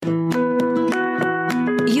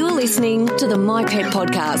listening to the My Pet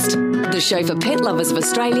Podcast, the show for pet lovers of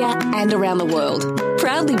Australia and around the world.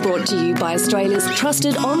 Proudly brought to you by Australia's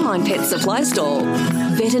trusted online pet supply store,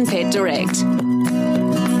 Vet and Pet Direct.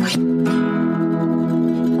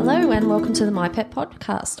 Hello and welcome to the My Pet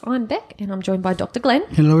Podcast. I'm Bec and I'm joined by Dr. Glenn.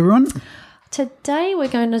 Hello everyone. Today we're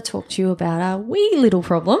going to talk to you about a wee little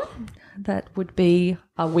problem that would be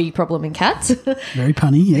a wee problem in cats. Very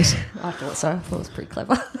punny, yes. I thought so. I thought it was pretty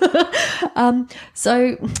clever.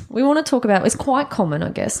 So we want to talk about, it's quite common, I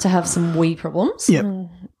guess, to have some wee problems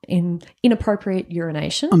in inappropriate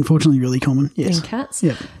urination. Unfortunately, really common, yes. In cats.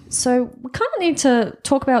 Yep. So we kind of need to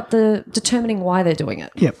talk about determining why they're doing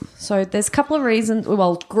it. Yep. So there's a couple of reasons,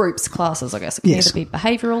 well, groups, classes, I guess. It can either be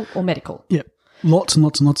behavioural or medical. Yep. Lots and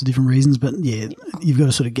lots and lots of different reasons, but yeah, you've got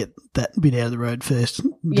to sort of get that bit out of the road first.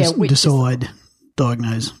 Decide,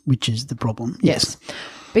 diagnose which is the problem. Yes.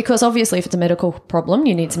 Because obviously if it's a medical problem,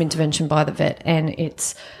 you need some intervention by the vet, and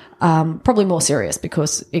it's probably more serious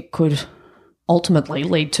because it could ultimately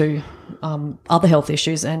lead to other health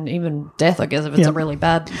issues and even death, I guess, if it's a really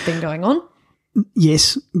bad thing going on.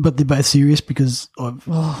 Yes, but they're both serious because I've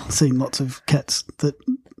seen lots of cats that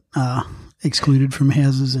are excluded from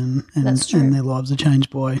houses and their lives are changed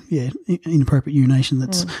by inappropriate urination.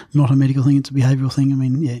 That's not a medical thing, it's a behavioural thing. I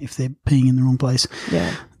mean, if they're peeing in the wrong place,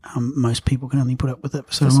 most people can only put up with that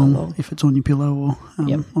for so long if it's on your pillow or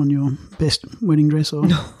on your best wedding dress or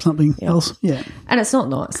something else. Yeah. And it's not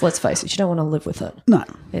nice, let's face it. You don't want to live with it. No.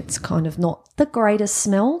 It's kind of not the greatest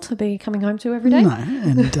smell to be coming home to every day. No.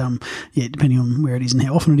 And, depending on where it is and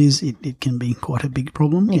how often it is, it can be quite a big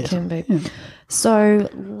problem. It can be. Yeah. So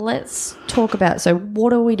let's talk about,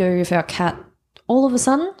 what do we do if our cat all of a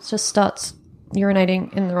sudden just starts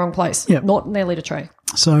urinating in the wrong place, not in their litter tray?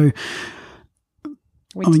 So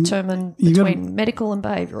we determine between medical and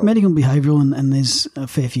behavioural. Medical and behavioural, and there's a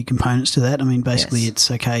fair few components to that. I mean, basically it's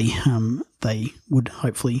okay. They would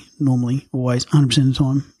hopefully normally always 100% of the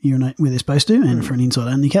time urinate where they're supposed to, and for an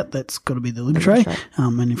inside-only cat, that's got to be the litter tray.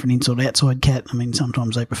 And for an inside-outside cat, I mean,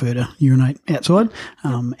 sometimes they prefer to urinate outside,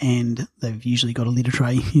 and they've usually got a litter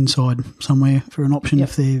tray inside somewhere for an option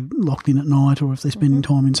if they're locked in at night or if they're spending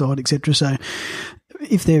time inside, etc. So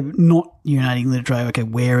if they're not urinating litter tray, okay,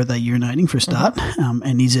 where are they urinating for a start?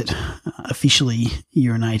 And is it officially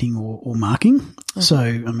urinating or marking? So,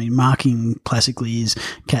 I mean, marking classically is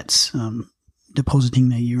cats depositing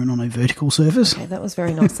their urine on a vertical surface. Okay, that was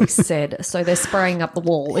very nicely said. So they're spraying up the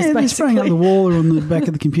wall. They're spraying up the wall or on the back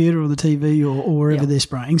of the computer or the TV or wherever they're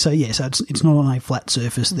spraying. So, so it's not on a flat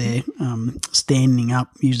surface. They're standing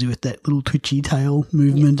up, usually with that little twitchy tail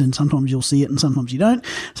movement, and sometimes you'll see it and sometimes you don't.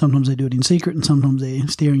 Sometimes they do it in secret and sometimes they're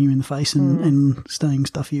staring you in the face and saying,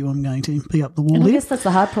 stuff you, I'm going to pee up the wall and here. I guess that's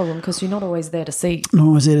the hard problem because you're not always there to see. Not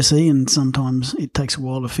always there to see, and sometimes it takes a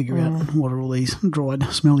while to figure out what are all these dried,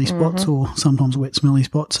 smelly spots or sometimes wet, smelly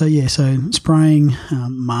spots. So, so spraying,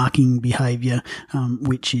 marking behaviour,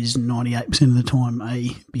 which is 98% of the time a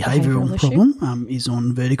behavioural problem, is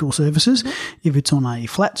on vertical surfaces. If it's on a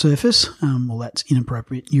flat surface, that's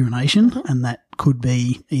inappropriate urination, and that could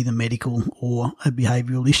be either medical or a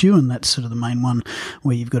behavioural issue, and that's sort of the main one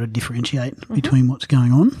where you've got to differentiate between what's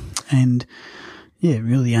going on. And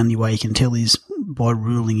really the only way you can tell is by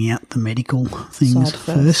ruling out the medical things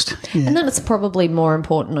first. Yeah. And then it's probably more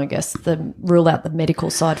important, I guess, to rule out the medical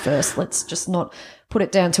side first. Let's just not put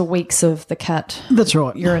it down to weeks of the cat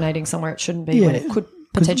urinating somewhere it shouldn't be when it could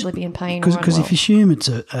potentially be in pain. Because if you assume it's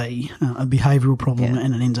a behavioural problem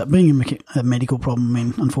and it ends up being a medical problem, I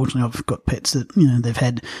mean, unfortunately I've got pets that, they've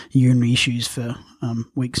had urinary issues for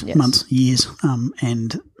weeks, months, years,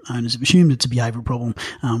 and owners have assumed it's a behavioural problem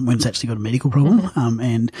when it's actually got a medical problem.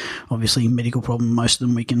 And obviously medical problem, most of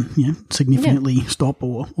them we can significantly stop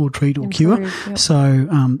or treat or cure.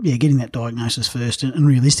 So, getting that diagnosis first, and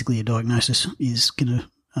realistically a diagnosis is going to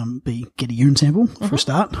get a urine sample for a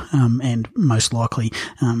start, and most likely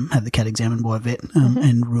have the cat examined by a vet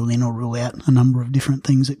and rule in or rule out a number of different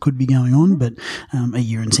things that could be going on, but a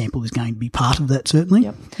urine sample is going to be part of that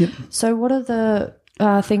certainly. So what are the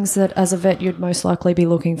things that as a vet you'd most likely be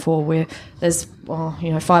looking for, where there's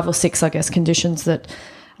 5 or 6 I guess conditions that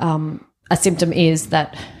a symptom is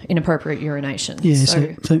that inappropriate urination?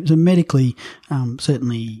 So medically,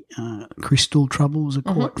 certainly crystal troubles are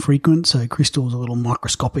quite frequent. So crystals are little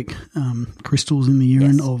microscopic crystals in the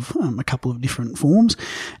urine of a couple of different forms,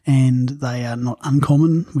 and they are not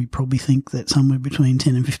uncommon. We probably think that somewhere between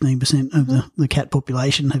 10 and 15% of the cat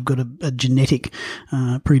population have got a genetic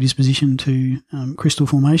predisposition to crystal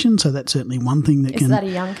formation. So that's certainly one thing that Is that a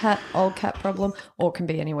young cat, old cat problem, or can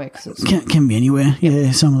be anywhere? Can be anywhere.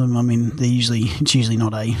 Yeah, some of them, I mean, it's usually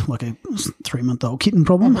not a 3-month-old kitten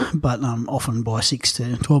problem, but often by 6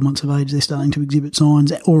 to 12 months of age they're starting to exhibit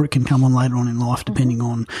signs, or it can come on later on in life depending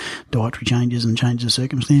on dietary changes and changes of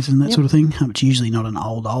circumstances and that sort of thing. It's usually not an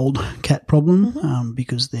old cat problem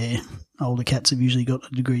because older cats have usually got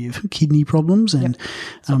a degree of kidney problems and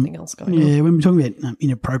something else going on. Yeah, when we're talking about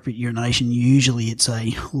inappropriate urination, usually it's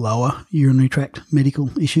a lower urinary tract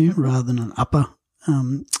medical issue rather than an upper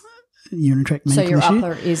urinary tract medical issue. So your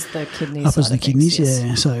upper is the kidneys. Upper's the kidneys,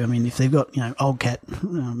 yeah. So, I mean, if they've got, old cat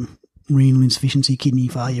renal insufficiency, kidney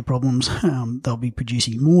failure problems, they'll be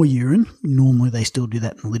producing more urine. Normally they still do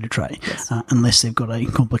that in the litter tray, unless they've got a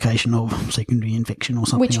complication of secondary infection or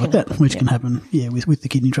something like that, which can happen, with the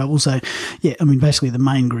kidney trouble. So, I mean, basically the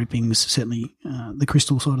main groupings, certainly the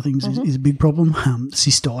crystal side of things is a big problem.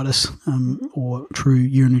 Cystitis or true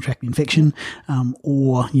urinary tract infection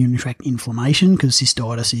or urinary tract inflammation, because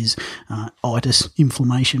cystitis is itis,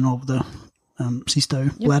 inflammation of the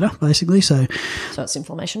cysto bladder, basically. So it's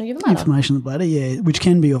inflammation of your bladder. Inflammation of the bladder, which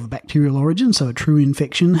can be of a bacterial origin, so a true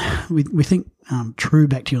infection. We think true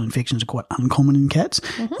bacterial infections are quite uncommon in cats.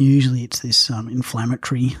 Usually it's this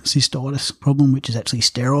inflammatory cystitis problem, which is actually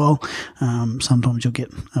sterile. Sometimes you'll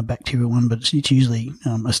get a bacterial one, but it's usually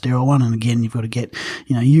a sterile one. And again, you've got to get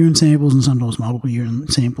urine samples and sometimes multiple urine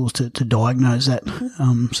samples to diagnose that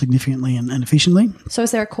significantly and efficiently. So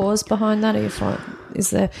is there a cause behind that?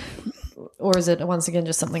 Or is it, once again,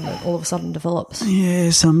 just something that all of a sudden develops? Yeah,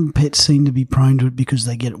 some pets seem to be prone to it because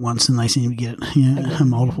they get it once and they seem to get it a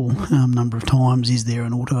multiple number of times. Is there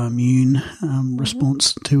an autoimmune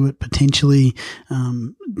response to it? Potentially.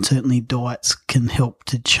 Certainly diets can help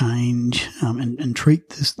to change and treat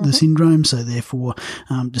the syndrome. So therefore,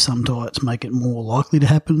 do some diets make it more likely to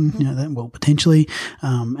happen? Potentially.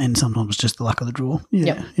 And sometimes it's just the luck of the draw.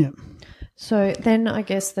 Yeah. So then I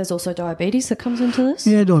guess there's also diabetes that comes into this?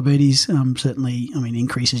 Yeah, diabetes certainly,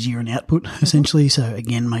 increases urine output essentially. So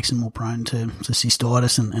again, makes them more prone to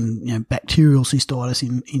cystitis and bacterial cystitis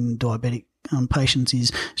in diabetic patients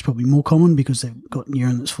is probably more common because they've got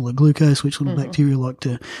urine that's full of glucose, which little bacteria like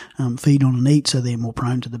to feed on and eat, so they're more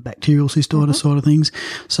prone to the bacterial cystitis side of things.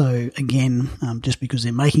 So again, just because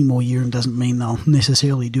they're making more urine doesn't mean they'll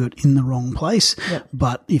necessarily do it in the wrong place.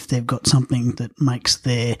 But if they've got something that makes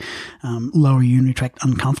their lower urinary tract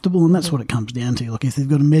uncomfortable, and that's what it comes down to. Like if they've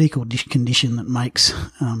got a medical condition that makes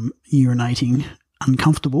urinating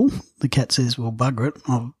uncomfortable, the cat says, well, bugger it,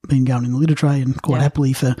 I've been going in the litter tray and quite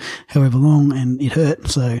happily for however long and it hurt,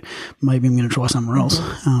 so maybe I'm going to try somewhere else.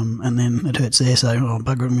 And then it hurts there, so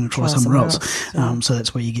bugger it, I'm going to try somewhere else. So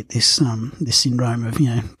that's where you get this syndrome of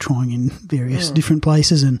trying in various different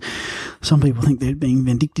places, and some people think they're being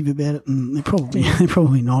vindictive about it, and they're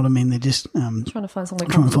probably not. I mean, they're just trying to find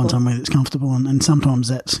somewhere that's comfortable, and sometimes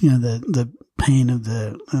that's the pan of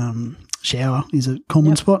the shower is a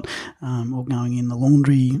common spot, or going in the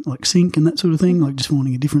laundry like sink and that sort of thing, like just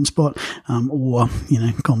finding a different spot, or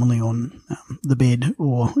commonly on the bed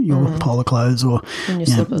or your pile of clothes, or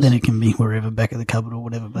then it can be wherever, back of the cupboard or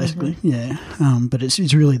whatever, basically. But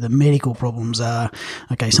it's really the medical problems are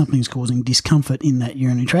something's causing discomfort in that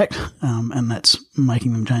urinary tract, and that's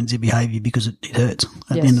making them change their behaviour because it hurts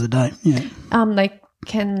at the end of the day.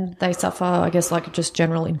 Can they suffer, I guess, like just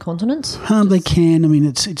general incontinence? They can. I mean,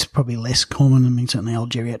 it's probably less common. I mean, certainly old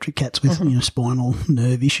geriatric cats with spinal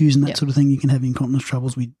nerve issues and that sort of thing, you can have incontinence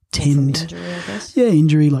troubles. We tend, injury, I guess.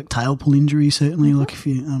 Injury like tail pull injury certainly. Like if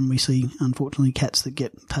you we see unfortunately cats that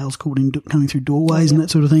get tails caught in coming through doorways and that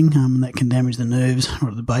sort of thing, and that can damage the nerves or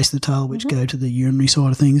at the base of the tail, which go to the urinary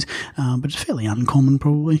side of things. But it's fairly uncommon,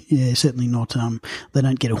 probably. Yeah, certainly not. They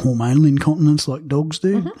don't get a hormonal incontinence like dogs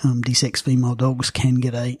do. Desexed female dogs can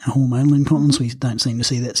get a hormonal incontinence. We don't seem to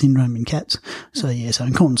see that syndrome in cats. So so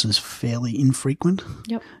incontinence is fairly infrequent.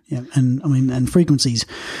 And frequency's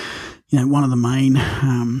one of the main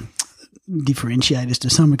differentiators to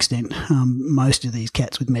some extent. Most of these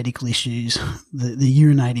cats with medical issues, they're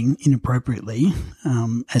urinating inappropriately,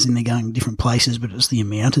 as in they're going different places, but it's the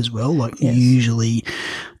amount as well. Like usually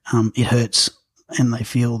it hurts and they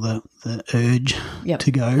feel the urge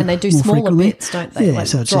to go. And they do more smaller frequently. bits, don't they? Yeah,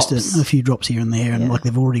 so it's drops. Just a few drops here and there, and like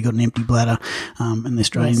they've already got an empty bladder, and they're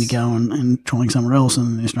straining to go and trying somewhere else,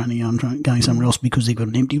 and they're straining to go and going somewhere else because they've got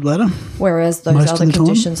an empty bladder. Whereas those other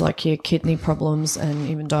conditions like your kidney problems and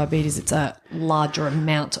even diabetes, it's a larger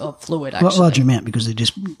amount of fluid actually. Larger amount because they're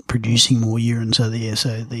just producing more urine, so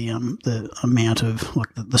the amount of like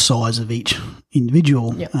the size of each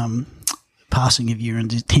individual passing of urine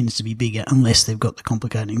tends to be bigger unless they've got the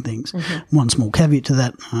complicating things. One small caveat to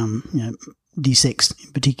that, desexed,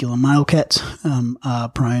 in particular male cats, are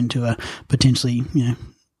prone to a potentially,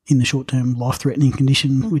 in the short term life-threatening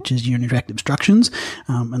condition, which is urinary tract obstructions,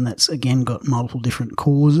 and that's again got multiple different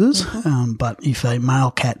causes. But if a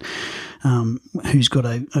male cat who's got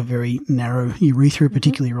a very narrow urethra,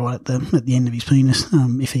 particularly right at the end of his penis,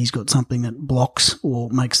 if he's got something that blocks or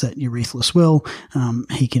makes that urethra swell,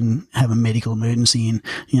 he can have a medical emergency, and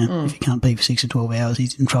if he can't pee for 6 to 12 hours,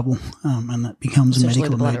 he's in trouble, and that becomes a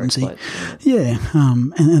medical emergency.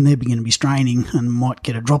 And they're going to be straining and might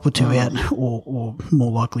get a drop or two out, or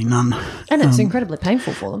more likely none. And it's incredibly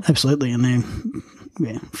painful for them. Absolutely, and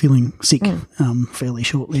they're feeling sick fairly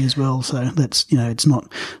shortly as well. So that's, it's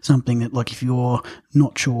not something that, like, if you're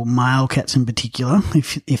not sure, male cats in particular,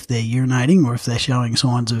 if they're urinating or if they're showing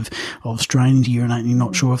signs of straining to urinate and you're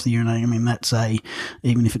not sure if they're urinating, I mean, that's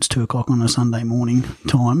even if it's 2:00 on a Sunday morning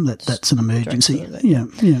time, that's an emergency. Yeah.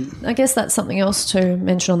 I guess that's something else to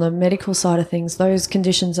mention on the medical side of things. Those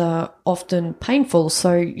conditions are often painful,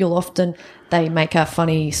 so they make a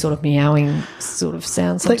funny sort of meowing sort of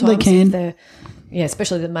sound sometimes. They can. Yeah,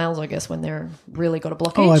 especially the males, I guess, when they're really got a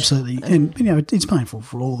blockage. Oh, absolutely. And it's painful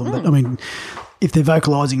for all of them. But, I mean, if they're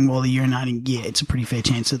vocalising while they're urinating, it's a pretty fair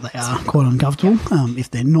chance that they are quite uncomfortable.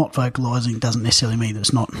 If they're not vocalising, it doesn't necessarily mean that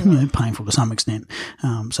it's not painful to some extent.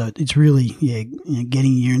 So it's really,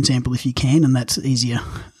 getting a urine sample if you can, and that's easier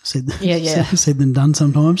said than done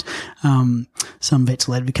sometimes. Some vets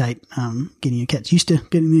will advocate getting your cats used to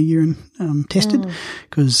getting their urine tested,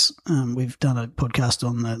 because we've done a podcast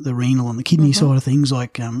on the renal and the kidney side of things,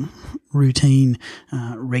 like routine,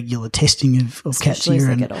 regular testing of cats'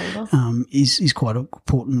 urine is quite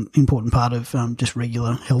an important part of just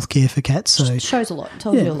regular healthcare for cats. So it shows a lot,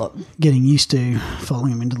 tells you a lot. Getting used to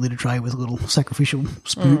following them into the litter tray with a little sacrificial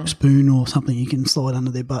spoon or something you can slide under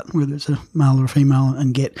their butt, whether it's a male or a female,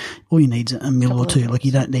 and get all you need is a mil or two. Like,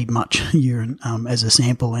 you don't need much urine as a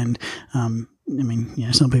sample, and I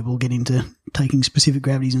mean, some people get into taking specific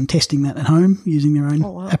gravities and testing that at home using their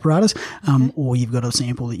own apparatus, or you've got a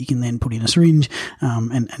sample that you can then put in a syringe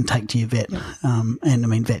and take to your vet. And I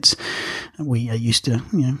mean, vets, we are used to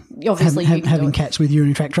having cats with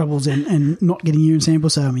urinary tract troubles and not getting urine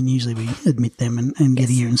samples. So I mean, usually we admit them and get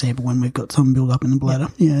a urine sample when we've got some build up in the bladder.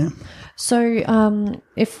 Yeah. So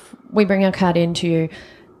if we bring our cat into you,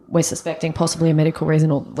 we're suspecting possibly a medical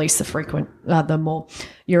reason, or at least the more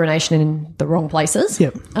urination in the wrong places.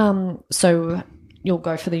 Yep. So you'll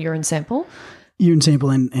go for the urine sample. Urine sample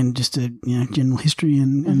and just a general history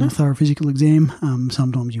and a thorough physical exam.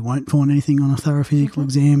 Sometimes you won't find anything on a thorough physical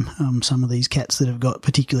exam. Some of these cats that have got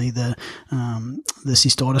particularly the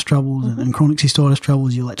cystitis troubles and chronic cystitis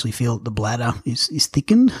troubles, you'll actually feel that the bladder is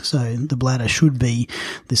thickened. So the bladder should be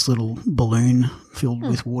this little balloon filled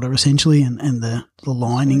with water essentially, and the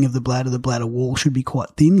lining of the bladder wall should be quite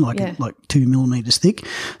thin, like 2 millimetres thick.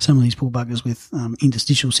 Some of these poor buggers with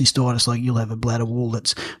interstitial cystitis, like, you'll have a bladder wall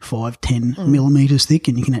that's 5-10 millimetres thick,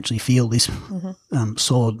 and you can actually feel this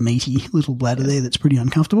solid, meaty little bladder there that's pretty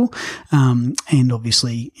uncomfortable. And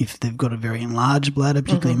obviously, if they've got a very enlarged bladder,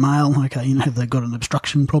 particularly male, have they got an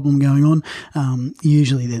obstruction problem going on?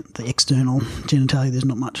 Usually the external genitalia, there's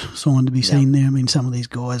not much sign to be seen there. I mean, some of these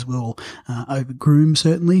guys will over-groom,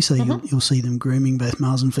 certainly, so you'll see them grooming both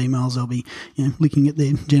males and females. They'll be licking at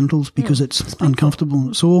their genitals because it's uncomfortable and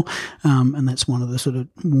it's sore, and that's one of the sort of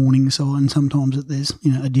warning signs sometimes that there's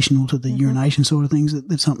additional to the urination sort of things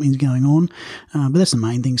that something's going on. But that's the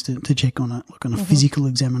main things to check on a physical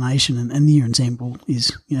examination, and the urine sample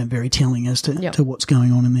is very telling as to what's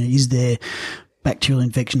going on in there. Is there bacterial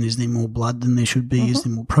infection? Is there more blood than there should be? Is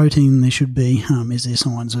there more protein than there should be? Is there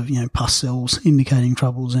signs of pus cells indicating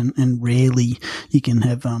troubles? And rarely you can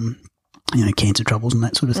have cancer troubles and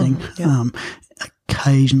that sort of thing.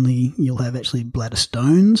 Occasionally you'll have actually bladder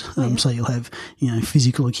stones. So you'll have,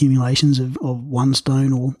 physical accumulations of one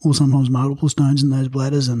stone or sometimes multiple stones in those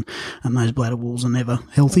bladders, and those bladder walls are never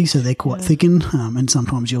healthy, so they're quite thickened. And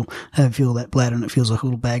sometimes you'll feel that bladder and it feels like a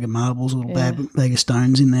little bag of marbles, a little bag of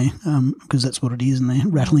stones in there, because that's what it is, and they're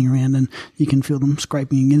rattling around and you can feel them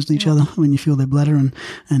scraping against each other when you feel their bladder,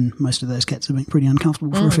 and most of those cats have been pretty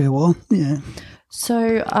uncomfortable for a fair while. Yeah.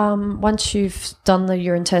 So once you've done the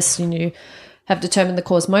urine test and you have determined the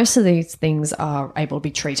cause, most of these things are able to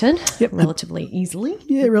be treated relatively easily.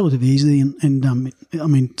 Yeah, relatively easily. And I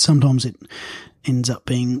mean, sometimes it ends up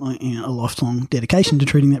being a lifelong dedication to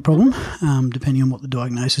treating that problem, depending on what the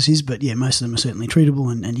diagnosis is. But, most of them are certainly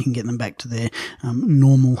treatable, and you can get them back to their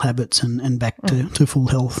normal habits and back to full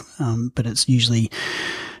health. But it's usually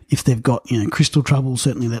if they've got, crystal trouble,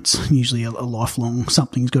 certainly that's usually a lifelong,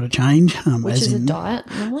 something's got to change. Which is a diet,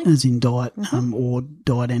 normally? As in diet, or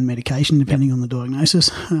diet and medication, depending on the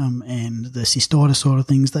diagnosis. And the cystitis side of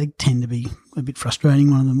things, they tend to be a bit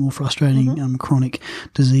frustrating, one of the more frustrating chronic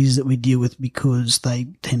diseases that we deal with, because they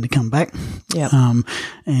tend to come back. Yep.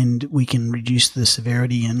 And we can reduce the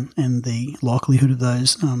severity and the likelihood of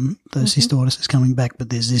those cystitis coming back. But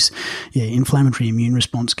there's this inflammatory immune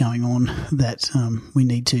response going on that we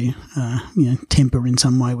need to temper in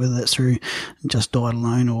some way, whether that's through just diet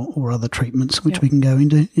alone or other treatments, which we can go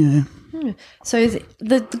into. Yeah. So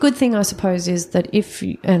the good thing, I suppose, is that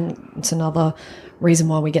and it's another reason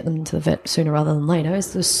why we get them to the vet sooner rather than later,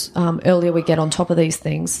 is this earlier we get on top of these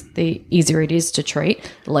things, the easier it is to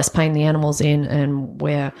treat, the less pain the animal's in, and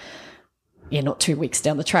we're not 2 weeks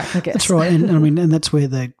down the track, I guess. That's right. And that's where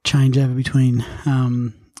the changeover between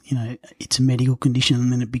it's a medical condition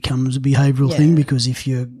and then it becomes a behavioural thing, because if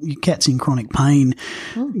your cat's in chronic pain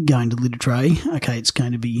going to litter tray, okay, it's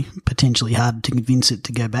going to be potentially hard to convince it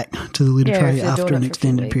to go back to the litter tray after an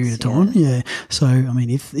extended period of time. Yeah. So,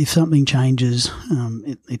 if something changes,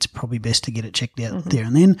 it's probably best to get it checked out there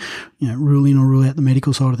and then, rule in or rule out the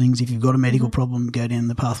medical side of things. If you've got a medical problem, go down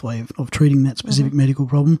the pathway of treating that specific medical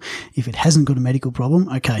problem. If it hasn't got a medical problem,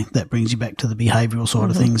 okay, that brings you back to the behavioural side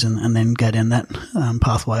of things, and then go down that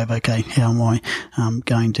pathway of, okay, how am I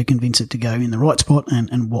going to convince it to go in the right spot,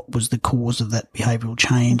 and what was the cause of that behavioural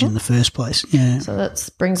change in the first place. Yeah. So that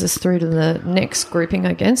brings us through to the next grouping,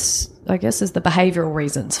 I guess is the behavioural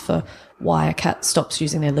reasons for why a cat stops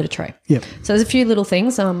using their litter tray. Yep. So there's a few little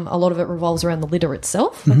things. A lot of it revolves around the litter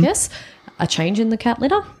itself, I guess. A change in the cat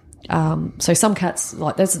litter. So some cats,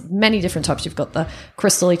 there's many different types. You've got the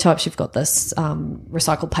crystally types, you've got this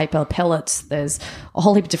recycled paper pellets. There's a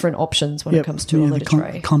whole heap of different options when it comes to a litter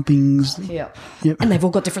tray. Clumpings. Yep. And they've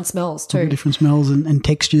all got different smells too. Different smells and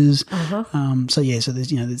textures. So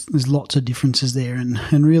there's lots of differences there,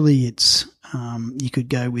 and really it's you could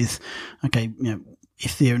go with, okay,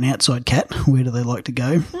 if they're an outside cat, where do they like to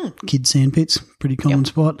go? Kids' sandpits, pretty common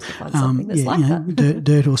spot.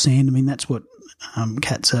 Dirt or sand. That's what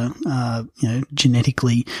cats are,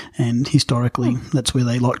 genetically and historically, that's where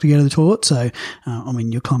they like to go to the toilet. So,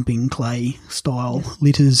 your clumping clay style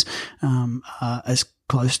litters are as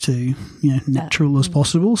close to natural as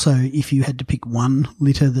possible. So if you had to pick one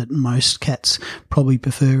litter that most cats probably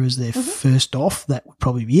prefer as their first off, that would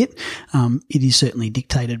probably be it. It is certainly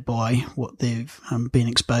dictated by what they've been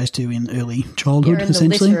exposed to in early childhood. You're in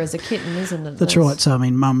essentially the litter as a kitten, isn't it? That's right. So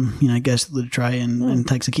mum goes to the litter tray and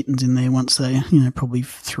takes the kittens in there once they probably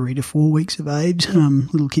 3 to 4 weeks of age.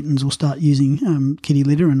 Little kittens will start using kitty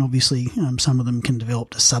litter, and obviously some of them can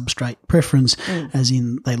develop a substrate preference, as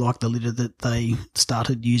in they like the litter that they started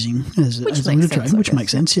using as a litter tray, which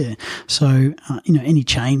makes sense, yeah. So, any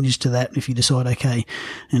changes to that, if you decide, okay,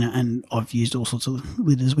 and I've used all sorts of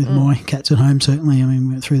litters with my cats at home, certainly. We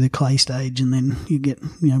went through the clay stage, and then you get,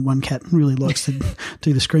 one cat really likes to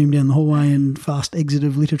do the scream down the hallway and fast exit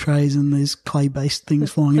of litter trays, and there's clay-based things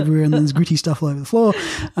flying everywhere, and there's gritty stuff all over the floor.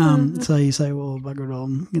 So you say, well, bugger it,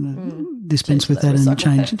 I'm going to dispense with that and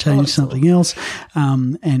change something else.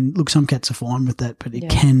 And look, some cats are fine with that, but it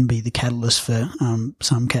can be the catalyst for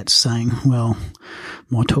some cats saying, well,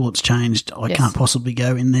 my toilet's changed, I can't possibly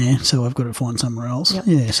go in there, so I've got to find somewhere else.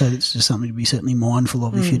 Yeah, so it's just something to be certainly mindful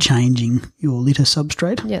of if you're changing your litter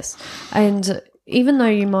substrate. Yes, and even though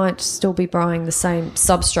you might still be buying the same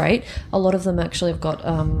substrate, a lot of them actually have got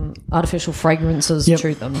artificial fragrances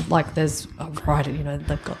to them. Like there's a variety,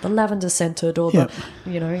 they've got the lavender scented or the,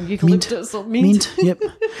 eucalyptus or mint.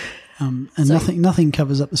 Nothing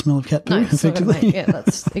covers up the smell of cat poo, effectively.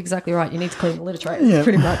 That's exactly right. You need to clean the litter tray. It's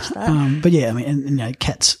pretty much that. But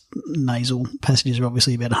cats' nasal passages are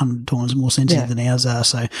obviously about 100 times more sensitive than ours are.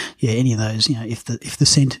 So, any of those, if the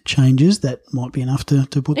scent changes, that might be enough to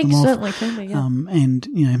put them off. It certainly can be, and,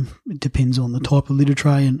 it depends on the type of litter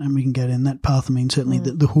tray, and we can go down that path. Certainly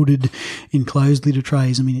the hooded, enclosed litter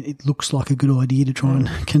trays, it looks like a good idea to try and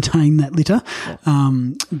contain that litter,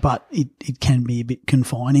 but it can be a bit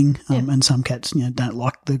confining. And some cats, don't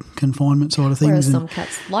like the confinement side of things. Whereas some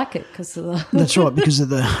cats like it because of the... That's right, because of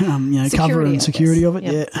the, cover and security of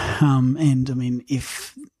it,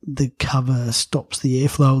 if the cover stops the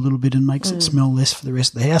airflow a little bit and makes it smell less for the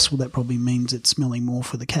rest of the house, well, that probably means it's smelling more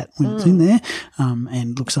for the cat when it's in there.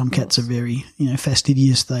 And look, some cats are very,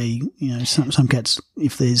 fastidious. They, some cats,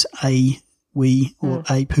 if there's a wee or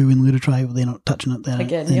a poo in the litter tray, well, they're not touching it. They're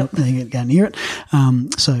not going to go near it.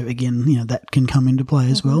 So again, that can come into play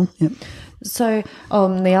as well. Yep. So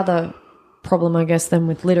the other problem, I guess, then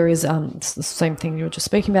with litter is it's the same thing you were just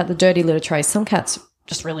speaking about, the dirty litter trays. Some cats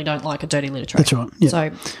just really don't like a dirty litter tray. That's right. Yeah.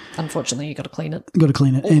 So unfortunately, you've got to clean it. Got to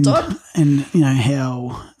clean it, all the time. and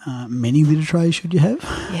how many litter trays should you have?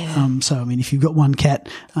 Yeah. So I mean, if you've got one cat,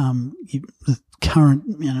 the current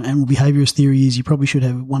animal behaviourist theory is you probably should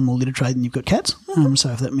have one more litter tray than you've got cats. So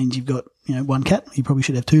if that means you've got one cat, you probably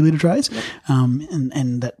should have 2 litter trays. Yep.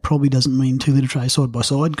 And that probably doesn't mean 2 litter trays side by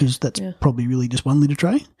side, because that's probably really just 1 litter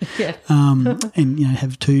tray. Yeah. And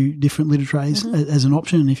have 2 different litter trays as an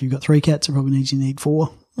option. And if you've got 3 cats, it probably means you need 4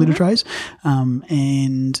 litter trays.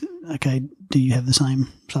 And okay, do you have the same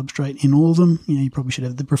substrate in all of them? You probably should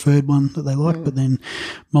have the preferred one that they like, but then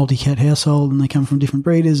multi-cat household and they come from different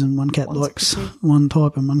breeders, and one cat likes one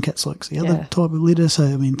type and one cat likes the other type of litter. So,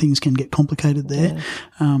 I mean, things can get complicated there. Yeah.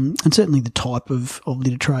 And certainly the type of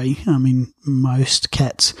litter tray. I mean, most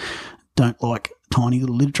cats don't like tiny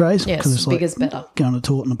little litter trays. Yes, it's big like is better. Going to a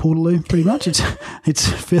toilet and a portaloo, pretty much. It's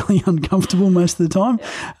fairly uncomfortable most of the time.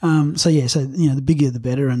 Yeah. So the bigger the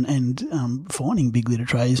better, and finding big litter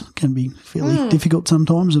trays can be fairly difficult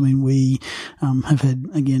sometimes. I mean, we have had,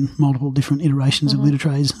 again, multiple different iterations of litter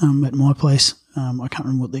trays at my place. I can't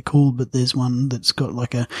remember what they're called, but there's one that's got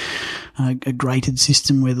like a grated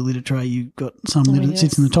system where the litter tray, you've got some litter that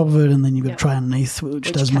sits on the top of it, and then you've got a tray underneath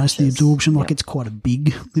which does most of the absorption. Like, it's quite a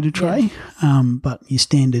big litter tray. But your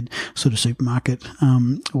standard sort of supermarket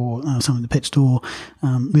or some of the pet store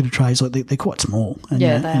litter trays, like they're quite small. And, they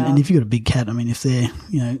are. And if you've got a big cat, I mean, if they're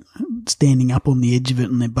standing up on the edge of it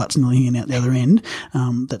and their butt's not hanging out the other end,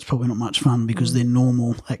 that's probably not much fun, because their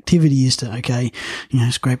normal activity is to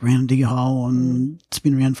scrape around and dig a hole and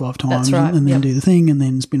spin around 5 times and then do the thing, and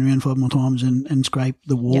then spin around 5 more times and scrape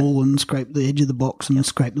the wall and scrape the edge of the box and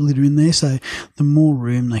scrape the litter in there. So the more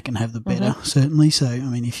room they can have, the better, certainly. So, I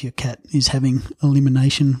mean, if your cat is having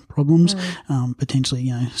elimination problems,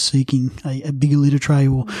 potentially, seeking a bigger litter tray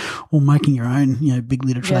or making your own, big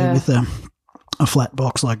litter tray with a flat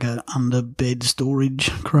box, like a under bed storage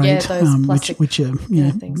crate, which are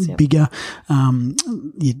things, bigger,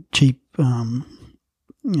 your cheap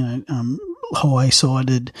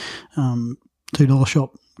high-sided $2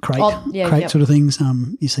 shop crate sort of things.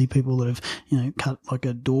 You see people that have cut like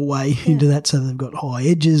a doorway into that, so they've got high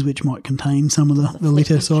edges which might contain some of the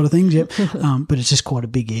litter side of things. But it's just quite a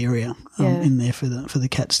big area in there for the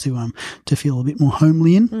cats to feel a bit more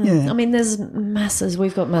homely in. I mean, there's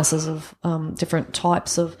we've got masses of different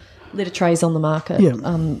types of litter trays on the market.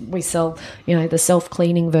 We sell the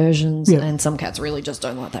self-cleaning versions, and some cats really just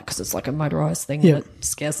don't like that because it's like a motorised thing that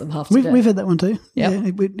scares them half to death. We've had that one too.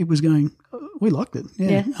 It was going, we liked it.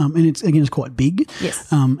 And it's quite big.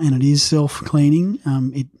 And it is self-cleaning.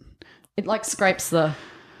 It like scrapes the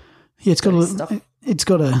it's got stuff. It's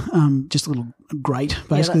got just a little grate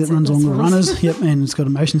basically that runs along the runners. And it's got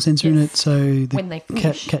a motion sensor in it, so the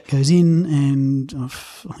cat goes in, and I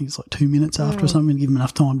think it's like 2 minutes after or something to give them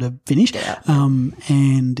enough time to finish.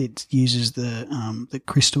 And it uses the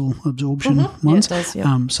crystal absorption ones. It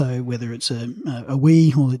does, so whether it's a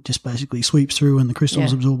wee, or it just basically sweeps through and the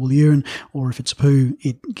crystals absorb all the urine, or if it's a poo,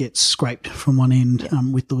 it gets scraped from one end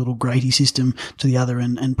with the little gratey system to the other,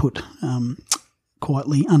 and put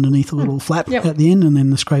quietly underneath a little flap at the end, and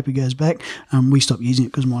then the scraper goes back. We stopped using it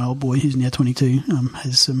because my old boy, who's now 22,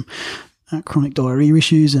 has some chronic diarrhea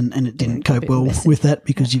issues, and it didn't cope well with that,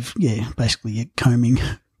 because basically you're combing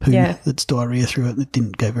poo that's diarrhea through it, and it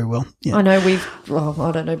didn't go very well. I know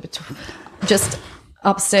I don't know, but just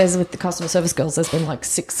upstairs with the customer service girls, there's been like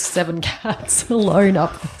 6-7 cats alone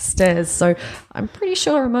upstairs. So I'm pretty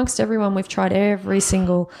sure amongst everyone we've tried every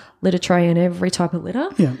single litter tray and every type of litter.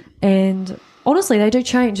 And honestly, they do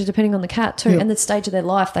change depending on the cat too, and the stage of their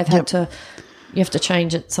life. They've had to, you have to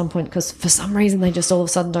change at some point, because for some reason they just all of a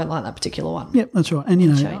sudden don't like that particular one. That's right.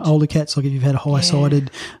 And older cats, like if you've had a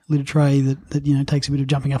high-sided litter tray that takes a bit of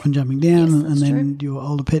jumping up and jumping down, and then your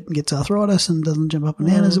older pet gets arthritis and doesn't jump up and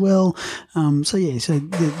down as well. So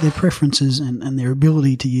their preferences and their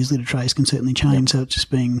ability to use litter trays can certainly change. So it's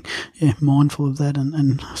just being mindful of that,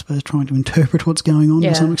 and I suppose trying to interpret what's going on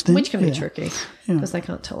to some extent, which can be tricky because they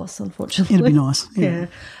can't tell us, unfortunately. It'd be nice.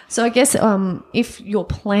 So I guess if you're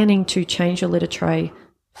planning to change your litter tray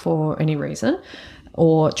for any reason,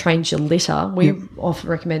 or change your litter, we often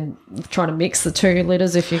recommend trying to mix the 2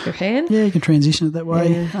 litters if you can. You can transition it that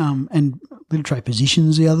way. And litter tray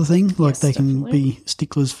position's the other thing. Like, they can definitely. be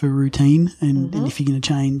sticklers for routine, and if you're going to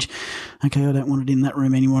change, okay, I don't want it in that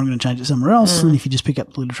room anymore, I'm going to change it somewhere else. And if you just pick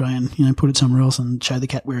up the litter tray and, put it somewhere else and show the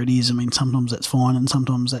cat where it is, I mean, sometimes that's fine and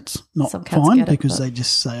sometimes that's not fine, because they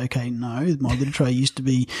just say, okay, no, my litter tray used to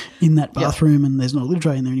be in that bathroom and there's not a litter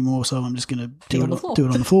tray in there anymore, so I'm just going to do it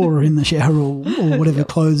on the floor or in the shower or whatever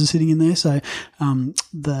clothes are sitting in there. So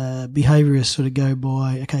the behaviourists sort of go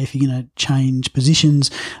by, okay, if you're going to change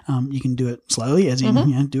positions, you can do it slowly, as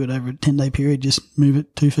in, do it over a 10-day period, just move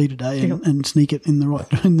it 2 feet a day and sneak it in the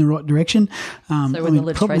right direction. So when the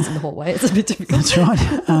litter tray's in the hallway, it's a bit difficult. That's right.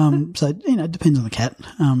 So, it depends on the cat,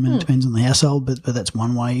 and it depends on the household, but that's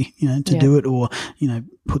one way, to do it, or,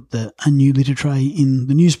 put a new litter tray in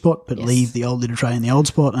the new spot, but leave the old litter tray in the old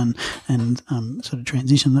spot, and sort of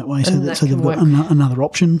transition that way, so they've got another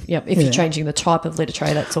option. Yep. If you're changing the type of litter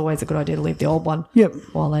tray, that's always a good idea to leave the old one. Yep.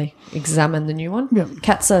 While they examine the new one. Yep.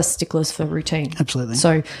 Cats are sticklers for routine. Absolutely.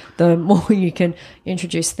 So the more you can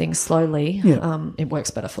introduce things slowly, it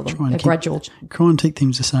works better for them. Gradual. Try and keep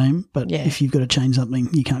things the same, but if you've got to change something,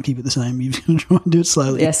 you can't keep it the same. You've got to try and do it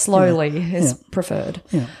slowly. Yeah, slowly is preferred.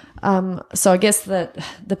 Yeah. So I guess that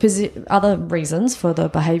the other reasons for the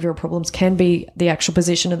behavioural problems can be the actual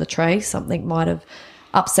position of the tray. Something might have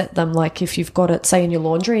upset them, like if you've got it, say, in your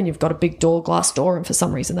laundry and you've got a big glass door, and for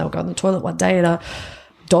some reason they'll go in the toilet one day and a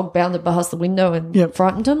dog bounded past the window and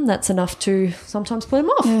frightened them. That's enough to sometimes put them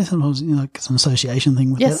off. Yeah, sometimes it's an association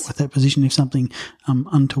thing with that position. If something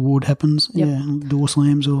untoward happens, door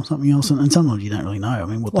slams or something else, and sometimes you don't really know. I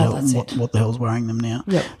mean, what the hell's worrying them now?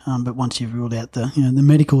 Yep. But once you've ruled out the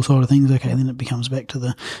medical side of things, okay, then it becomes back to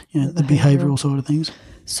the the behavioural side of things.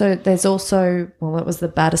 So there's also, that was the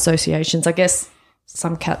bad associations. I guess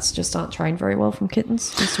some cats just aren't trained very well from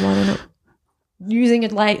kittens. That's why they're not using a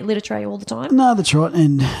litter tray all the time. No, that's right,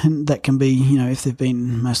 and that can be, if they've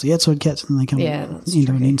been mostly outside cats and they come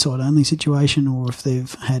into an inside-only situation, or if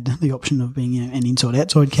they've had the option of being an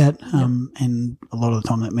inside-outside cat, and a lot of the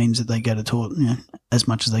time that means that they go to toilet as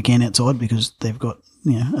much as they can outside, because they've got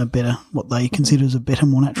a better, what they consider as a better,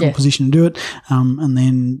 more natural position to do it. And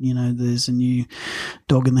then, there's a new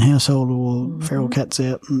dog in the household, or feral cats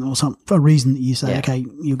out, or for a reason that you say, okay,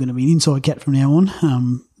 you're going to be an inside cat from now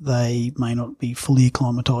on. They may not be fully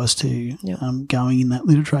acclimatised to going in that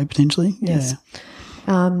litter tray potentially. Yes.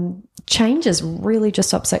 Changes really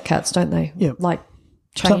just upset cats, don't they? Yeah. Like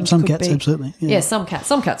change some could cats, be, absolutely. Yeah, some cats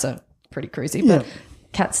are pretty crazy, but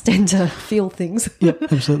cats tend to feel things.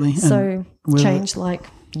 Yep, absolutely. So change, like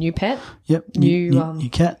new pet. Yep. New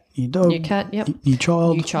cat, new dog. New cat, yep. New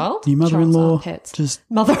child. New child. New mother-in-law. Pets. Just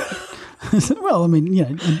mother. Well, I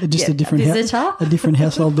mean, just a different a different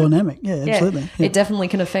household dynamic. Yeah, absolutely. Yeah. It definitely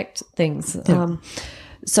can affect things. Yeah.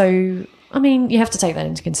 So, I mean, you have to take that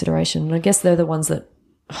into consideration. And I guess they're the ones that,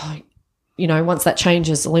 once that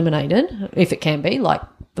change is eliminated, if it can be, like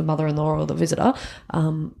the mother-in-law or the visitor,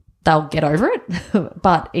 they'll get over it.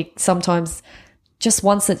 But it sometimes just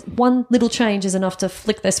one little change is enough to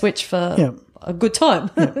flick their switch for a good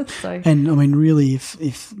time. Yeah. So. And I mean, really, if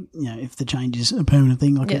the change is a permanent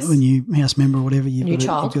thing, like a new house member or whatever, you've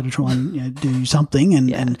got to try and do something.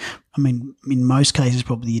 And I mean, in most cases,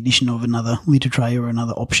 probably the addition of another litter tray or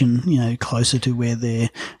another option, closer to where they're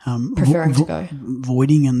preferring to go,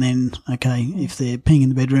 voiding, and then if they're peeing in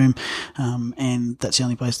the bedroom, and that's the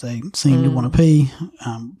only place they seem to want to pee,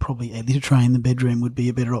 probably a litter tray in the bedroom would be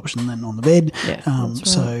a better option than on the bed. Yeah, that's right.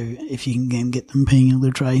 So if you can get them peeing in a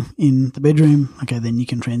litter tray in the bedroom, then you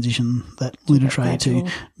can transition that litter tray to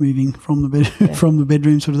moving from the from the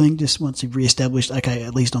bedroom sort of thing. Just once you've re-established,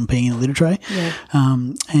 at least I'm peeing in a litter tray. Yeah.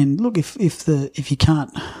 And look, if you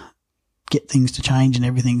can't get things to change and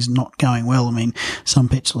everything's not going well, I mean, some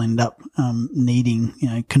pets will end up needing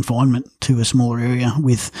confinement to a smaller area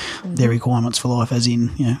with their requirements for life, as in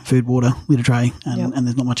food, water, litter tray, and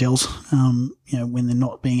there's not much else. When they're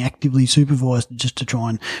not being actively supervised, just to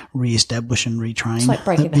try and re-establish and retrain. It's like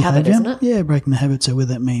breaking the habit, isn't it? Yeah, breaking the habit. So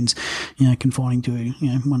whether that means confining to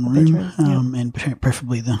one room, and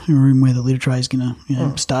preferably the room where the litter tray is going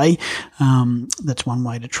to stay. That's one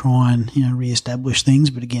way to try and re-establish things.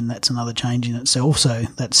 But again, that's another change in itself. So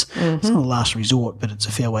that's it's not a last resort, but it's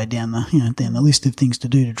a fair way down the down the list of things to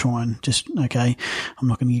do to try and just I'm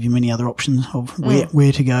not going to give you many other options of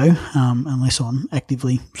where to go unless I'm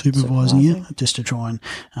actively supervising you, just to try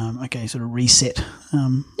and sort of reset.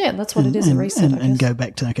 That's what it is, a reset. And go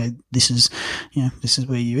back to this is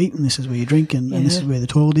where you eat and this is where you drink and this is where the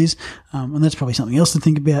toilet is. And that's probably something else to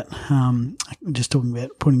think about. Just talking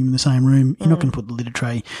about putting them in the same room. You're not going to put the litter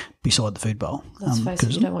tray beside the food bowl. Let's face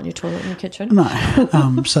it, you don't want your toilet in your kitchen.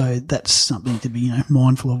 No. So that's something to be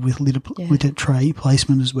mindful of with litter litter tray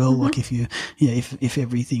placement as well. Like if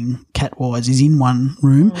everything cat wise is in one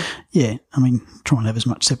room, I mean, try and have as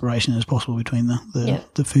much separation as possible between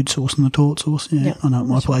the food source and the toilet source. I know at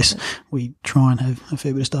my place we try and have a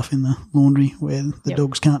fair bit of stuff in the laundry where the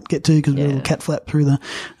dogs can't get to because we've got a little cat flap through the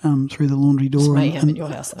laundry door, at your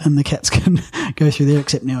house, and the cats can go through there.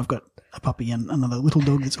 Except now I've got a puppy and another little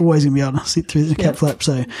dog that's always going to be able to sit through the cat flap.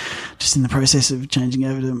 So just in the process of changing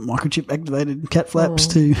over to microchip activated cat flaps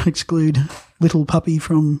to exclude little puppy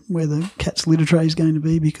from where the cat's litter tray is going to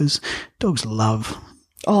be, because dogs love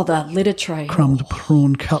the litter tray. Crumbed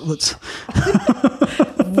prawn cutlets.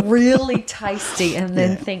 Really tasty, and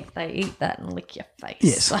then think they eat that and lick your face.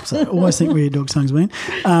 Yes, so always think where your dog's tongue's been.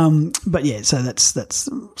 But yeah, so that's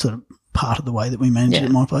sort of part of the way that we manage it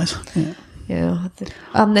at my place. Yeah.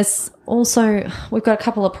 There's also, we've got a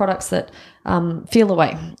couple of products that Feel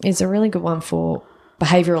Away is a really good one for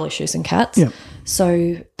behavioural issues in cats. Yep.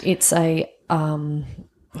 So it's a,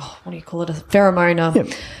 what do you call it, a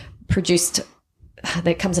pheromone produced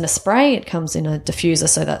that comes in a spray, it comes in a diffuser,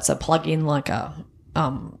 so that's a plug-in like an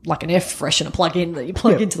air freshener plug-in that you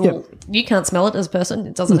plug into the wall. You can't smell it as a person.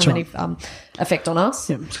 It doesn't have any effect on us.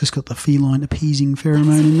 Yep, it's just got the feline appeasing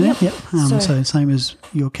pheromone in there. So same as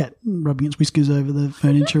your cat rubbing its whiskers over the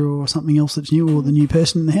furniture or something else that's new, or the new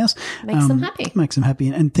person in the house. Makes them happy. Makes them happy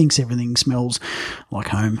and thinks everything smells like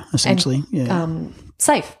home, essentially. And,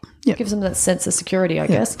 safe. Yep. Gives them that sense of security, I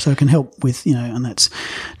guess. So it can help with, and that's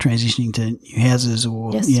transitioning to new houses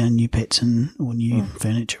or new pets or new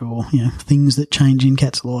furniture or things that change in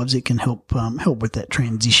cats' lives. It can help with that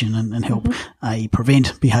transition and help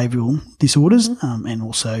prevent behavioural disorders and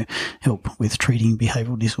also help with treating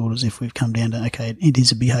behavioural disorders if we've come down to it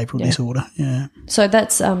is a behavioural disorder. Yeah. So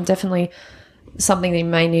that's definitely something that you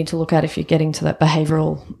may need to look at if you're getting to that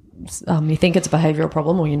behavioural. You think it's a behavioural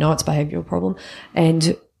problem, or it's a behavioural problem,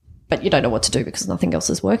 but you don't know what to do because nothing else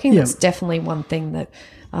is working. That's definitely one thing that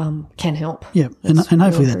can help. Yeah, and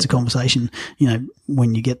hopefully that's a conversation,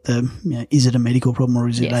 when you get is it a medical problem or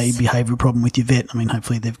is it a behavioural problem with your vet? I mean,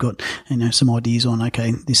 hopefully they've got, some ideas on,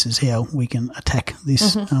 this is how we can attack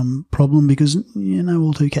this problem, because,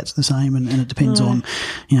 all two cats are the same and it depends on,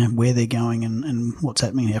 where they're going and what's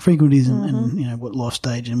happening, how frequent it is and what life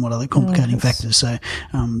stage and what other complicating factors. So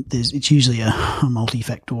it's usually a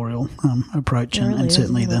multifactorial approach and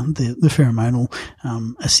certainly the pheromonal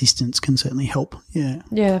assistance can certainly help. Yeah.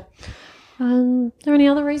 Yeah. Are there any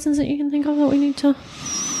other reasons that you can think of that we need to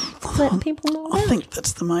let people know about? I think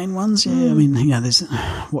that's the main ones, I mean, there's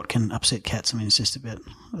what can upset cats. I mean, it's just about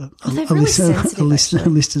a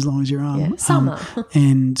list as long as your arm. Yeah, summer.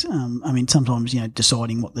 And, I mean, sometimes,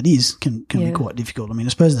 deciding what that is can be quite difficult. I mean, I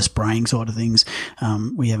suppose the spraying side of things,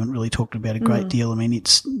 we haven't really talked about a great deal. I mean,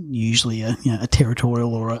 it's usually a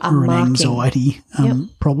territorial or an anxiety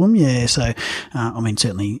problem. Yeah. So, I mean,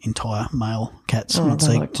 certainly entire male cats, once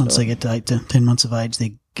they get to 8 to 10 months of age, they're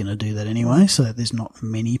going to do that anyway. So there's not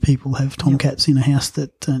many people have tomcats in a house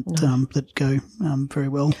that go very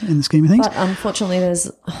well in the scheme of things. But unfortunately, there's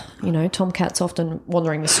tomcats often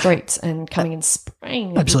wandering the streets and coming and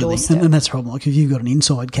spraying. Absolutely, and that's a problem. Like if you've got an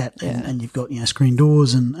inside cat and you've got screen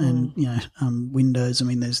doors and windows. I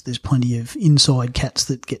mean, there's plenty of inside cats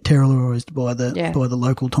that get terrorised by the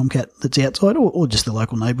local tomcat that's outside, or just the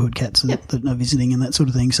local neighbourhood cats that are visiting and that sort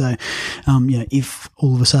of thing. So, if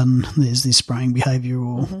all of a sudden there's this spraying behaviour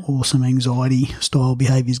or some anxiety style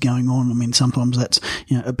behaviours going on, I mean, sometimes that's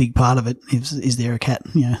a big part of it. Is there a cat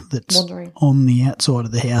that's wandering on the outside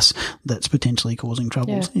of the house that's potentially causing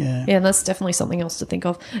troubles? Yeah, and that's definitely something else to think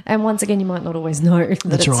of. And once again, you might not always know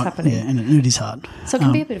that it's happening. Yeah, and it is hard. So it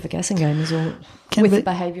can be a bit of a guessing game as well.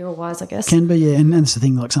 Behavioural wise, I guess. Can be, yeah. And that's the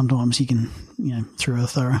thing, like sometimes you can, through a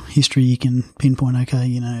thorough history, you can pinpoint,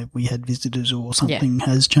 we had visitors or something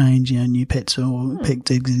has changed, new pets or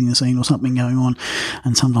pets exiting the scene or something going on.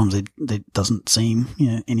 And sometimes there doesn't seem,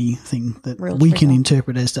 anything that we can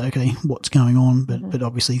interpret as to, what's going on. But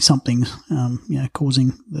obviously something's,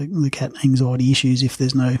 causing the cat anxiety issues if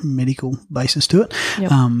there's no medical basis to it.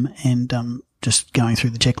 Yep. Just going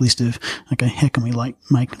through the checklist of, how can we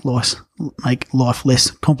make life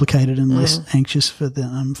less complicated and less anxious for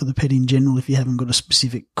the pet in general if you haven't got a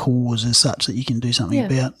specific cause as such that you can do something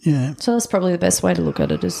about. Yeah. So that's probably the best way to look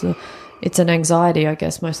at it is it's an anxiety, I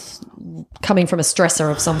guess, most coming from a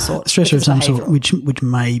stressor of some sort. Stressor of some sort, which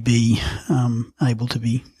may be able to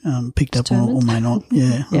be picked up or may not.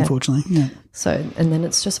 Yeah, unfortunately. Yeah. So, and then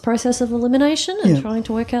it's just a process of elimination and trying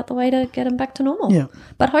to work out the way to get them back to normal. Yeah.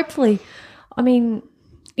 But hopefully, I mean,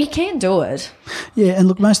 you can do it. Yeah, and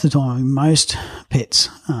look, most of the time, most pets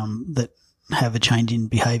that have a change in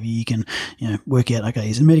behaviour, you can, work out, okay,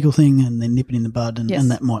 it's a medical thing, and then nip it in the bud,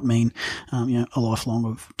 and that might mean, a lifelong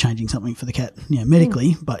of changing something for the cat,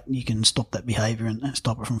 medically, but you can stop that behaviour and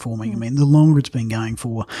stop it from forming. I mean, the longer it's been going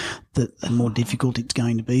for, the more difficult it's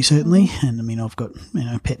going to be, certainly. And I mean, I've got,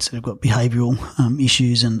 pets that have got behavioural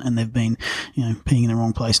issues, and they've been, peeing in the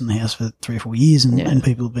wrong place in the house for 3 or 4 years, and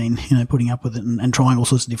people have been, putting up with it and trying all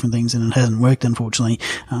sorts of different things, and it hasn't worked, unfortunately.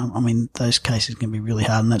 I mean, those cases can be really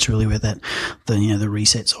hard, and that's really where the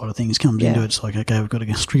reset side of things comes into it. It's like, okay, we've got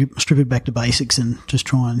to strip it back to basics and just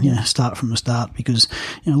try and start from the start, because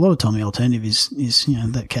a lot of time the alternative is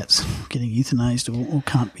that cat's getting euthanized or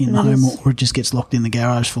can't be in the home, or it just gets locked in the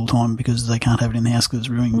garage full time because they can't have it in the house because it's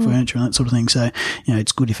ruining furniture and that sort of thing. So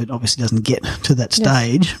it's good if it obviously doesn't get to that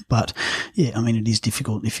stage, but I mean, it is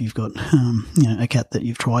difficult if you've got a cat that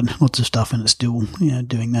you've tried lots of stuff and it's still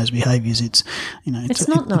doing those behaviours. It's it's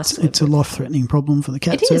not nice. It's a life threatening problem for the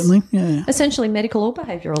cat, certainly. Yeah, essentially medical or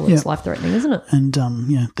behavioural. It's life threatening, isn't it? And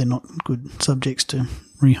they're not good subjects to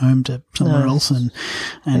rehome to somewhere else, and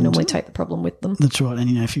they normally take the problem with them. That's right.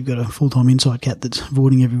 And if you've got a full-time inside cat that's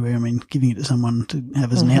avoiding everywhere, I mean, giving it to someone to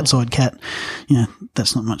have as an outside cat,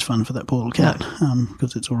 that's not much fun for that poor little cat,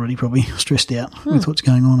 because it's already probably stressed out with what's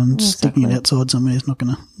going on, and sticking it outside somewhere is not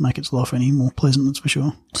going to make its life any more pleasant, that's for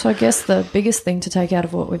sure. So I guess the biggest thing to take out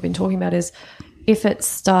of what we've been talking about is if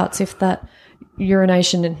that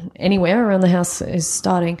urination anywhere around the house is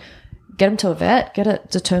starting, get them to a vet, get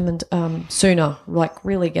it determined sooner, like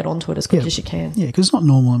really get onto it as quick as you can. Yeah, because it's not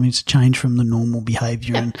normal. I mean, it's a change from the normal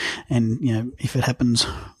behaviour, and if it happens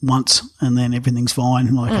once and then everything's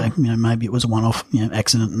fine, like maybe it was a one-off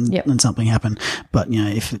accident and something happened. But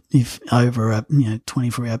if over a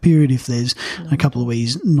 24-hour period, if there's a couple of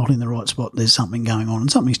weeks not in the right spot, there's something going on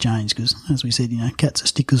and something's changed. Because as we said, cats are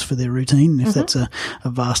stickers for their routine. If that's a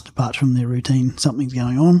vast departure from their routine, something's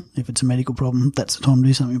going on. If it's a medical problem, that's the time to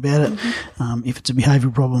do something about it. If it's a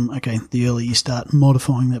behavioural problem, okay, the earlier you start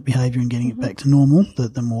modifying that behaviour and getting it back to normal,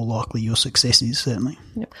 the more likely your success is, certainly.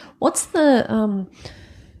 Yep. What's the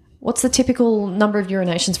typical number of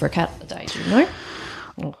urinations for a cat a day? Do you know?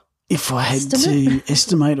 If I had to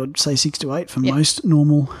estimate, I'd say 6 to 8 for most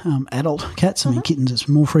normal adult cats. I mean, kittens it's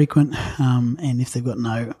more frequent, and if they've got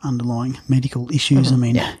no underlying medical issues, I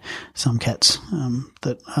mean, some cats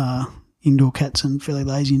that are indoor cats and fairly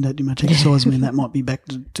lazy and don't do much exercise, I mean, that might be back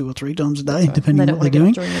to 2 or 3 times a day, depending on what they're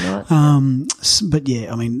doing. But I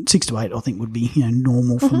mean, 6 to 8 I think would be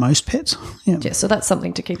normal for most pets. Yeah, so that's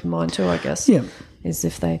something to keep in mind too, I guess. Yeah, is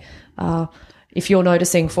if you're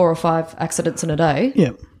noticing 4 or 5 accidents in a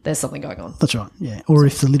day, there's something going on. That's right. Yeah, or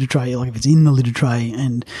if the litter tray, like if it's in the litter tray,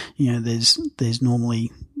 and there's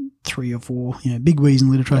normally 3 or 4 big wheeze in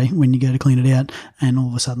the litter tray when you go to clean it out, and all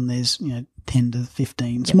of a sudden there's 10 to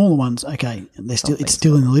 15 smaller ones. Okay, it's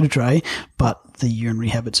still in the litter tray, but the urinary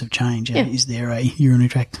habits have changed. Is there a urinary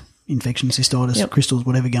tract infection, cystitis, crystals,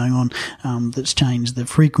 whatever going on, that's changed the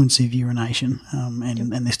frequency of urination,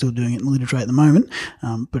 and they're still doing it in the litter tray at the moment,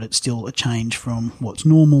 but it's still a change from what's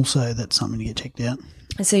normal, so that's something to get checked out.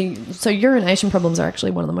 So urination problems are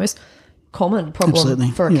actually one of the most common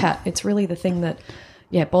problems for a cat. It's really the thing that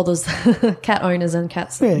bothers cat owners and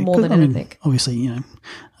cats more than anything. Obviously,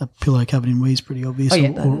 a pillow covered in wee is pretty obvious,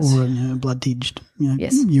 or a blood-tinged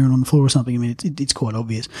urine on the floor or something. I mean, it's quite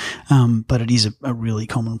obvious, but it is a really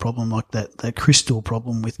common problem, like that crystal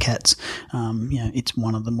problem with cats. It's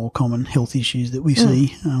one of the more common health issues that we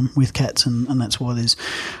see with cats, and that's why there's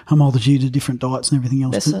a multitude of different diets and everything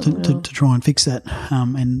else to try and fix that.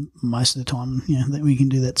 And most of the time, that we can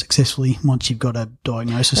do that successfully once you've got a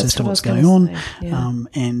diagnosis as to what's going on,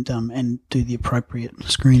 and do the appropriate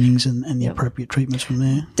screenings and the appropriate treatments from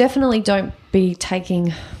there. Definitely don't be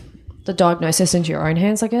taking the diagnosis into your own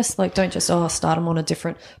hands, I guess. Like, don't just start them on a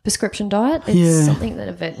different prescription diet. It's something that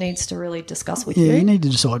a vet needs to really discuss with you. Yeah, you need to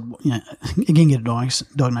decide, again, get a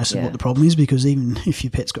diagnosis of what the problem is, because even if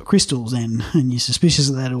your pet's got crystals and you're suspicious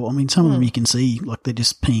of that, or, I mean, some of them you can see, like, they're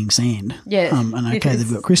just peeing sand. Yeah. And okay,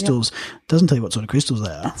 they've got crystals. Doesn't tell you what sort of crystals they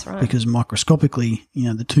are. That's right. Because microscopically,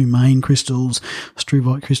 the 2 main crystals,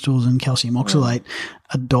 struvite crystals and calcium oxalate,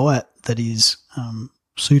 a diet that is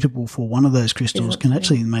suitable for one of those crystals can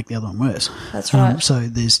actually make the other one worse. That's right. So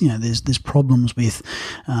there's problems with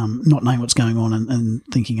not knowing what's going on and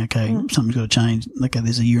thinking, okay, something's got to change. Okay,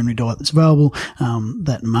 there's a urinary diet that's available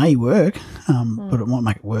that may work, but it might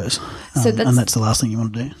make it worse. And that's the last thing you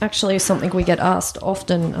want to do. Actually, something we get asked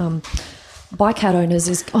often by cat owners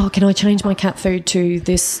is, can I change my cat food to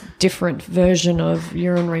this different version of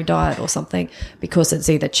urinary diet or something, because it's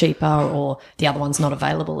either cheaper or the other one's not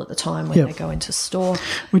available at the time when they go into store.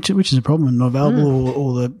 Which is a problem, not available,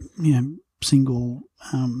 or the single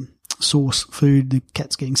source food, the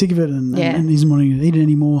cat's getting sick of it and isn't wanting to eat it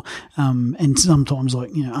anymore. And sometimes,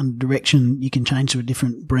 like, under direction, you can change to a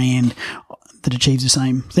different brand that achieves the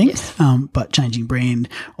same thing. Yes. But changing brand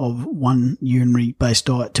of one urinary-based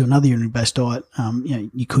diet to another urinary-based diet,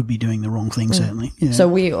 you could be doing the wrong thing, certainly. Yeah.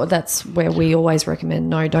 So that's where we always recommend,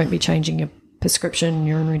 no, don't be changing your prescription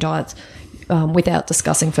urinary diets without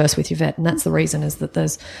discussing first with your vet. And that's the reason, is that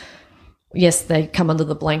they come under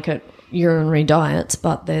the blanket urinary diets,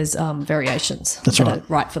 but there's variations that are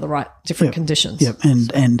right for the different conditions. Yep,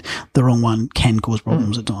 and the wrong one can cause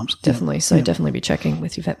problems at times. Definitely. So definitely be checking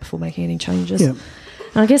with your vet before making any changes. Yep.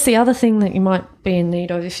 And I guess the other thing that you might be in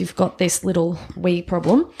need of, if you've got this little wee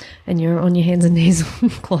problem and you're on your hands and knees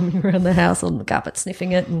climbing around the house on the carpet,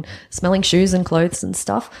 sniffing it and smelling shoes and clothes and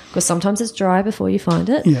stuff, because sometimes it's dry before you find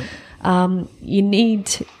it. Yeah. You need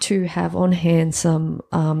to have on hand some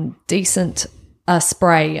decent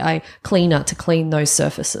spray, a cleaner to clean those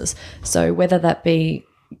surfaces. So whether that be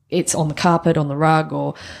it's on the carpet, on the rug,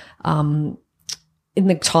 or in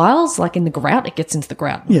the tiles, like in the grout, it gets into the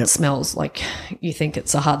grout. It smells like you think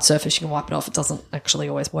it's a hard surface. You can wipe it off. It doesn't actually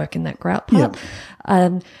always work in that grout part.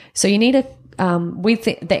 So you need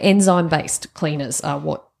the enzyme-based cleaners are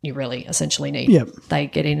what you really essentially need. They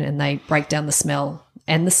get in and they break down the smell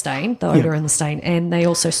and the stain, the odour and the stain, and they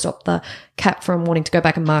also stop the cat from wanting to go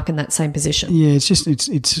back and mark in that same position. Yeah, it's just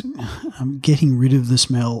it's getting rid of the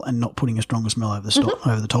smell and not putting a stronger smell over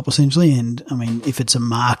the top, essentially. And I mean, if it's a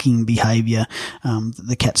marking behaviour that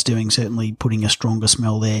the cat's doing, certainly putting a stronger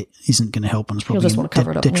smell there isn't going to help, and it's probably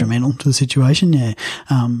detrimental to the situation.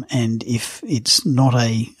 And if it's not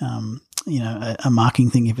a marking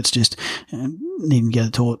thing, if it's just needing to go to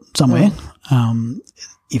the toilet somewhere,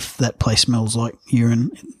 if that place smells like urine,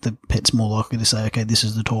 the pet's more likely to say, okay, this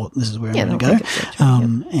is the toilet, this is where I'm going to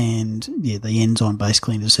go. And the enzyme-based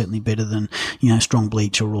cleaner is certainly better than, strong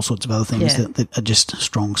bleach or all sorts of other things that are just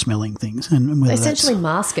strong smelling things. And they essentially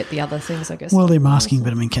mask it, the other things, I guess. Well, they're masking,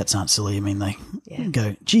 but I mean, cats aren't silly. I mean, they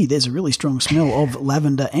go, gee, there's a really strong smell of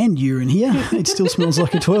lavender and urine here. It still smells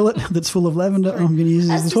like a toilet that's full of lavender. I'm going to use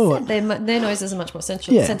it as the toilet. Their noses are much more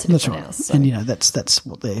sensitive that's than right. ours. So. And, that's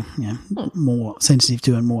what they're more sensitive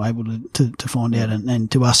to and more able to find out.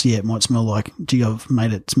 And to us, it might smell like, gee, I've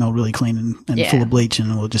made it smell really clean and full of bleach,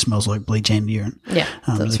 and it just smells like bleach and urine.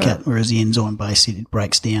 As a cat, whereas the enzyme base, it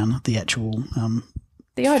breaks down the actual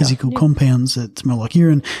the odor, physical compounds that smell like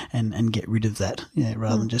urine and get rid of that,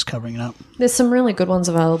 rather than just covering it up. There's some really good ones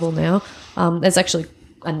available now. There's actually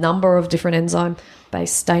a number of different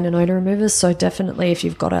enzyme-based stain and odour removers, so definitely if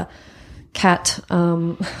you've got a cat, I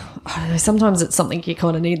don't know, sometimes it's something you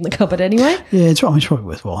kind of need in the cupboard anyway. Yeah, it's probably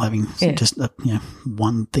worthwhile having just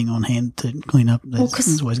one thing on hand to clean up.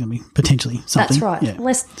 There's always going to be potentially something. That's right.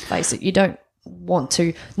 Let's face it, you don't want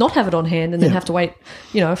to not have it on hand and then have to wait,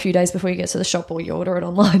 a few days before you get to the shop, or you order it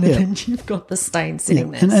online and then you've got the stain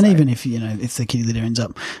sitting there. And even if if the kitty litter ends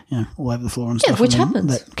up all over the floor and stuff, which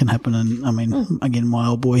happens, that can happen. And I mean, again, my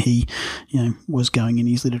old boy, he was going in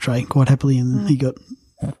his litter tray quite happily, and he got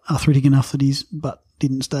arthritic enough that his butt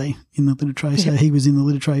didn't stay in the litter tray, so he was in the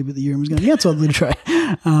litter tray, but the urine was going outside the litter tray.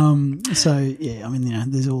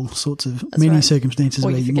 There's all sorts of circumstances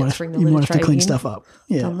where you might have to clean stuff up.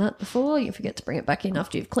 Done that before. You forget to bring it back in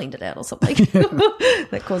after you've cleaned it out or something.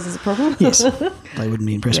 That causes a problem. Yes, they wouldn't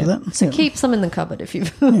be impressed with that. So keep some in the cupboard if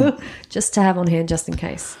you've just to have on hand, just in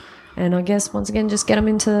case. And I guess, once again, just get them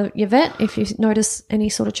into your vet if you notice any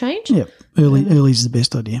sort of change. Yep, early is the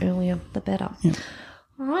best idea. Earlier the better. Yep.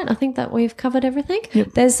 All right, I think that we've covered everything.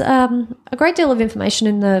 Yep. There's a great deal of information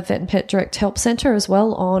in the Vet and Pet Direct Help Centre as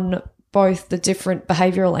well on both the different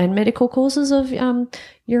behavioural and medical causes of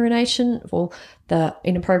urination, or the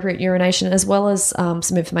inappropriate urination, as well as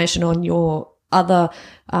some information on your other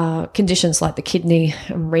conditions like the kidney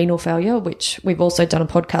and renal failure, which we've also done a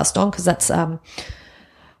podcast on, because that's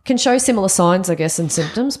can show similar signs, I guess, and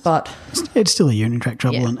symptoms, but it's still a urinary tract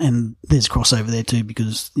trouble, and there's crossover there too,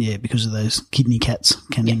 because of those kidney cats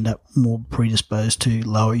can end up more predisposed to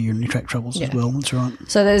lower urinary tract troubles as well. That's right.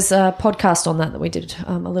 So there's a podcast on that we did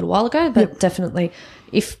a little while ago, but definitely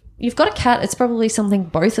if you've got a cat, it's probably something,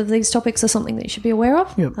 both of these topics are something that you should be aware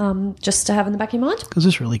of, just to have in the back of your mind. Because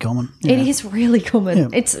it's really common. It is really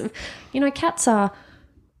common. It's, cats are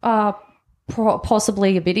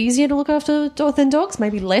possibly a bit easier to look after than dogs,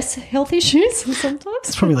 maybe less health issues sometimes.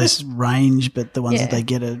 It's probably less range, but the ones that they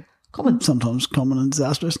get are sometimes common and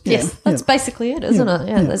disastrous. Yes, that's basically it, isn't it?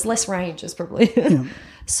 Yeah, there's less range is probably.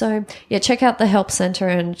 So, check out the Help Centre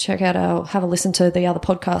and have a listen to the other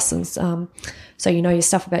podcasts, and so you know your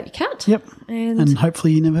stuff about your cat. Yep. And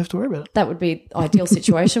hopefully you never have to worry about it. That would be ideal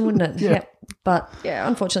situation, wouldn't it? Yep. But yeah,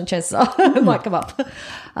 unfortunately, chances are it might come up.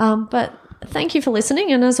 But thank you for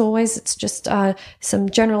listening. And as always, it's just some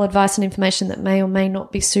general advice and information that may or may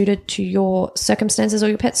not be suited to your circumstances or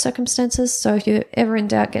your pet's circumstances. So if you're ever in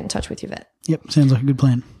doubt, get in touch with your vet. Yep, sounds like a good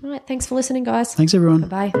plan. All right, thanks for listening, guys. Thanks, everyone.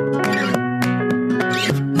 Bye-bye.